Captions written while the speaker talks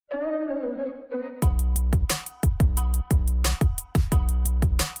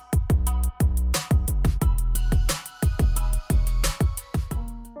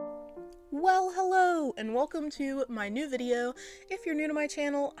welcome to my new video. If you're new to my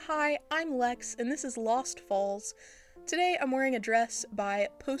channel, hi, I'm Lex, and this is Lost Falls. Today I'm wearing a dress by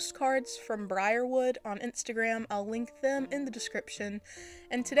Postcards from Briarwood on Instagram. I'll link them in the description.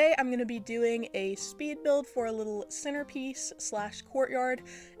 And today I'm going to be doing a speed build for a little centerpiece slash courtyard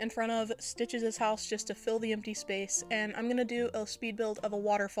in front of Stitches' house just to fill the empty space, and I'm going to do a speed build of a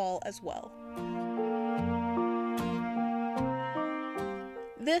waterfall as well.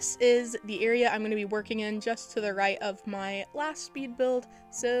 This is the area I'm going to be working in just to the right of my last speed build,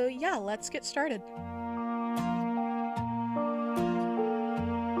 so yeah, let's get started.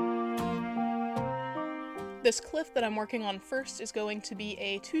 This cliff that I'm working on first is going to be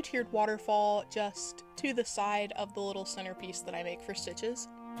a two-tiered waterfall just to the side of the little centerpiece that I make for Stitches.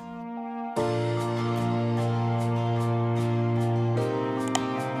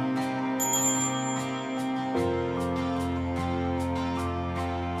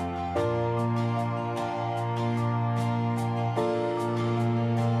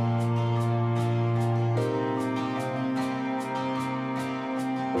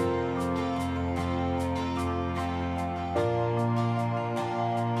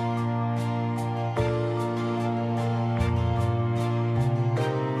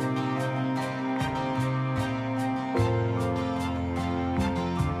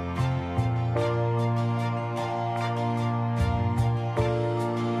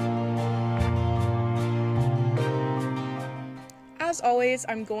 As always,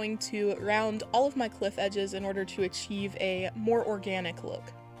 I'm going to round all of my cliff edges in order to achieve a more organic look.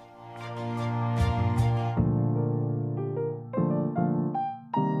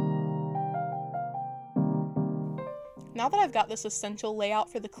 Now that I've got this essential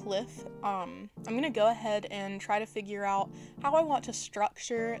layout for the cliff, I'm going to go ahead and try to figure out how I want to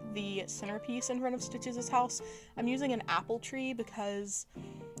structure the centerpiece in front of Stitches' house. I'm using an apple tree because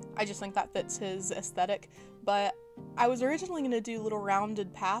I just think that fits his aesthetic, but I was originally going to do little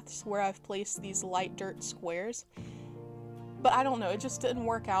rounded paths where I've placed these light dirt squares, but I don't know, it just didn't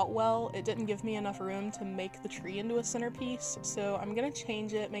work out well. It didn't give me enough room to make the tree into a centerpiece, so I'm going to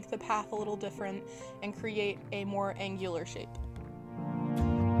change it, make the path a little different, and create a more angular shape.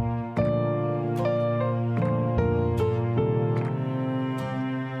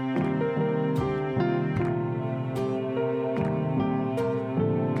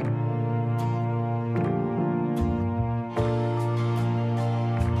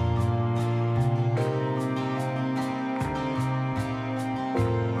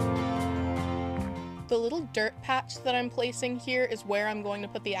 The little dirt patch that I'm placing here is where I'm going to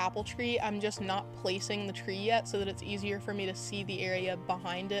put the apple tree. I'm just not placing the tree yet so that it's easier for me to see the area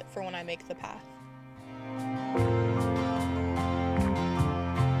behind it for when I make the path.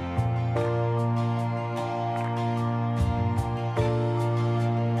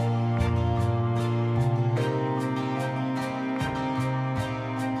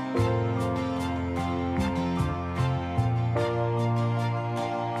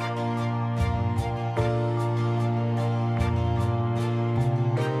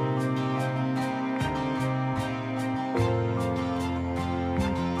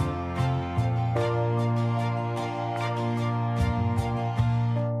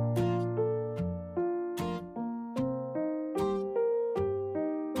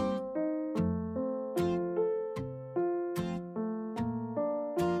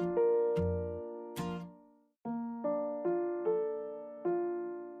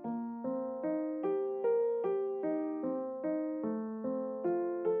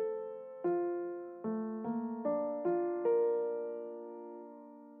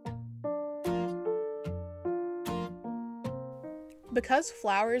 Because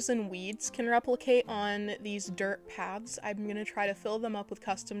flowers and weeds can replicate on these dirt paths, I'm going to try to fill them up with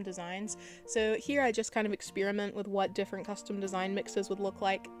custom designs. So here I just kind of experiment with what different custom design mixes would look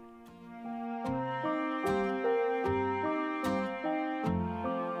like.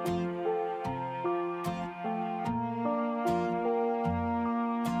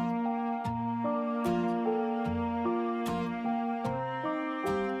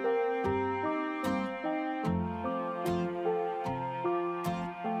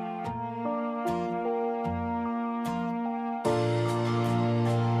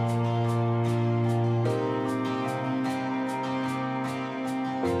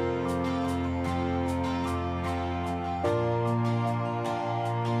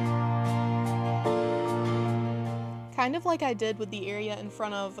 Kind of like I did with the area in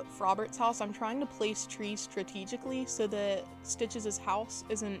front of Robert's house, I'm trying to place trees strategically so that Stitches' house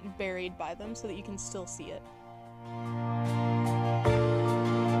isn't buried by them so that you can still see it.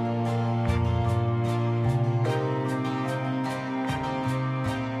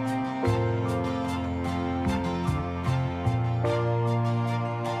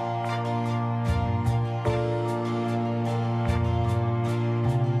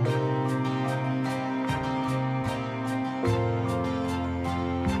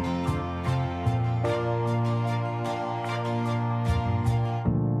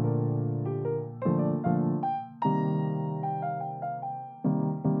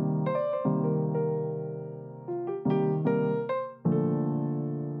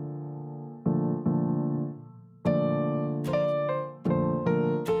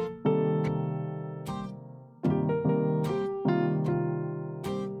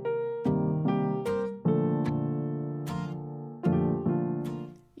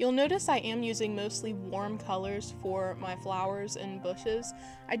 You'll notice I am using mostly warm colors for my flowers and bushes.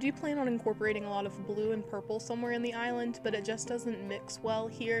 I do plan on incorporating a lot of blue and purple somewhere in the island, but it just doesn't mix well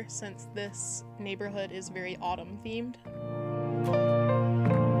here since this neighborhood is very autumn themed.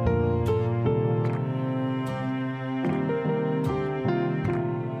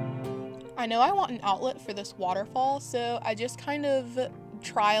 I know I want an outlet for this waterfall, so I just kind of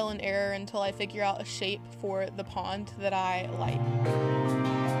trial and error until I figure out a shape for the pond that I like.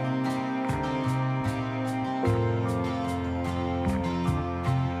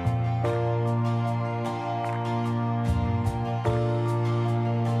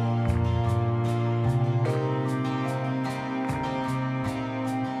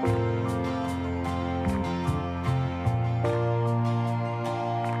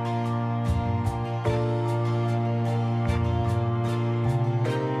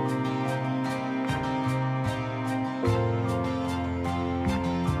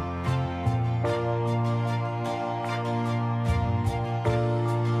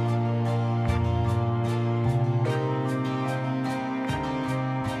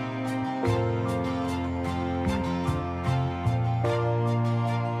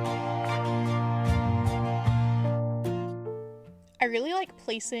 I really like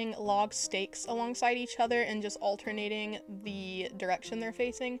placing log stakes alongside each other and just alternating the direction they're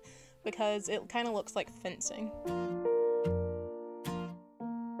facing because it kind of looks like fencing.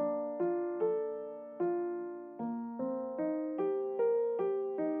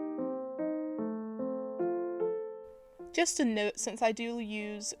 Just a note, since I do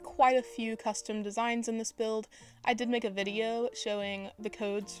use quite a few custom designs in this build, I did make a video showing the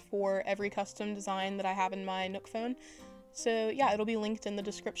codes for every custom design that I have in my Nook phone. So yeah, it'll be linked in the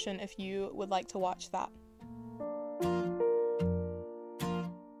description if you would like to watch that.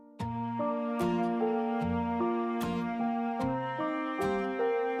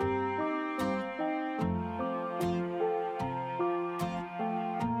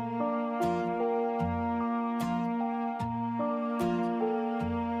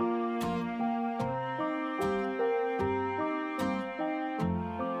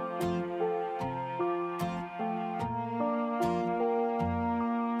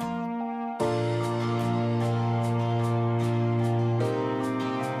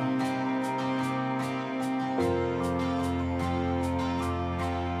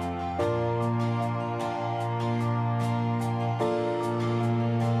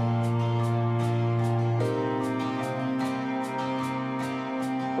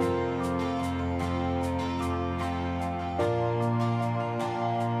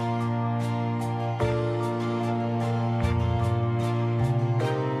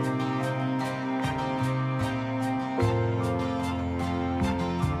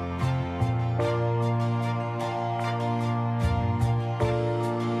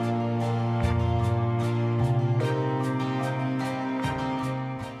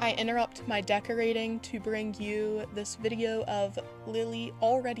 I interrupt my decorating to bring you this video of Lily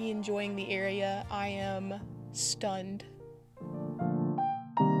already enjoying the area. I am stunned.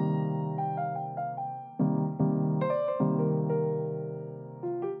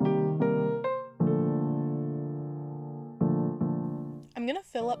 I'm gonna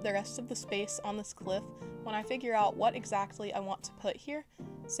fill up the rest of the space on this cliff when I figure out what exactly I want to put here.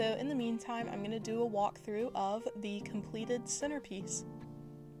 So in the meantime, I'm gonna do a walkthrough of the completed centerpiece.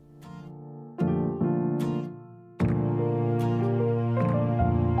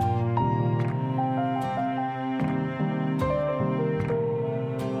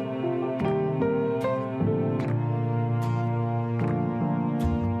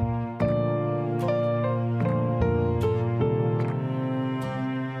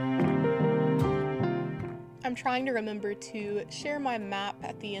 I'm trying to remember to share my map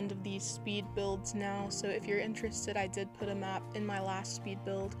at the end of these speed builds now, so if you're interested, I did put a map in my last speed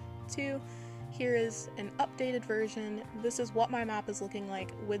build too. Here is an updated version. This is what my map is looking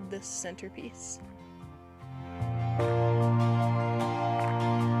like with this centerpiece.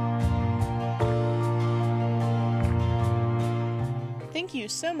 Thank you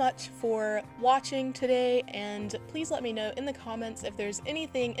so much for watching today, and please let me know in the comments if there's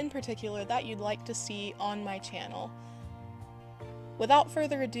anything in particular that you'd like to see on my channel. Without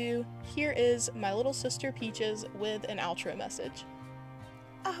further ado, here is my little sister Peaches with an outro message.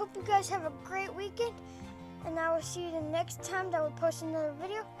 I hope you guys have a great weekend, and I will see you the next time that we post another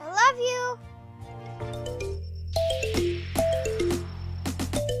video. I love you!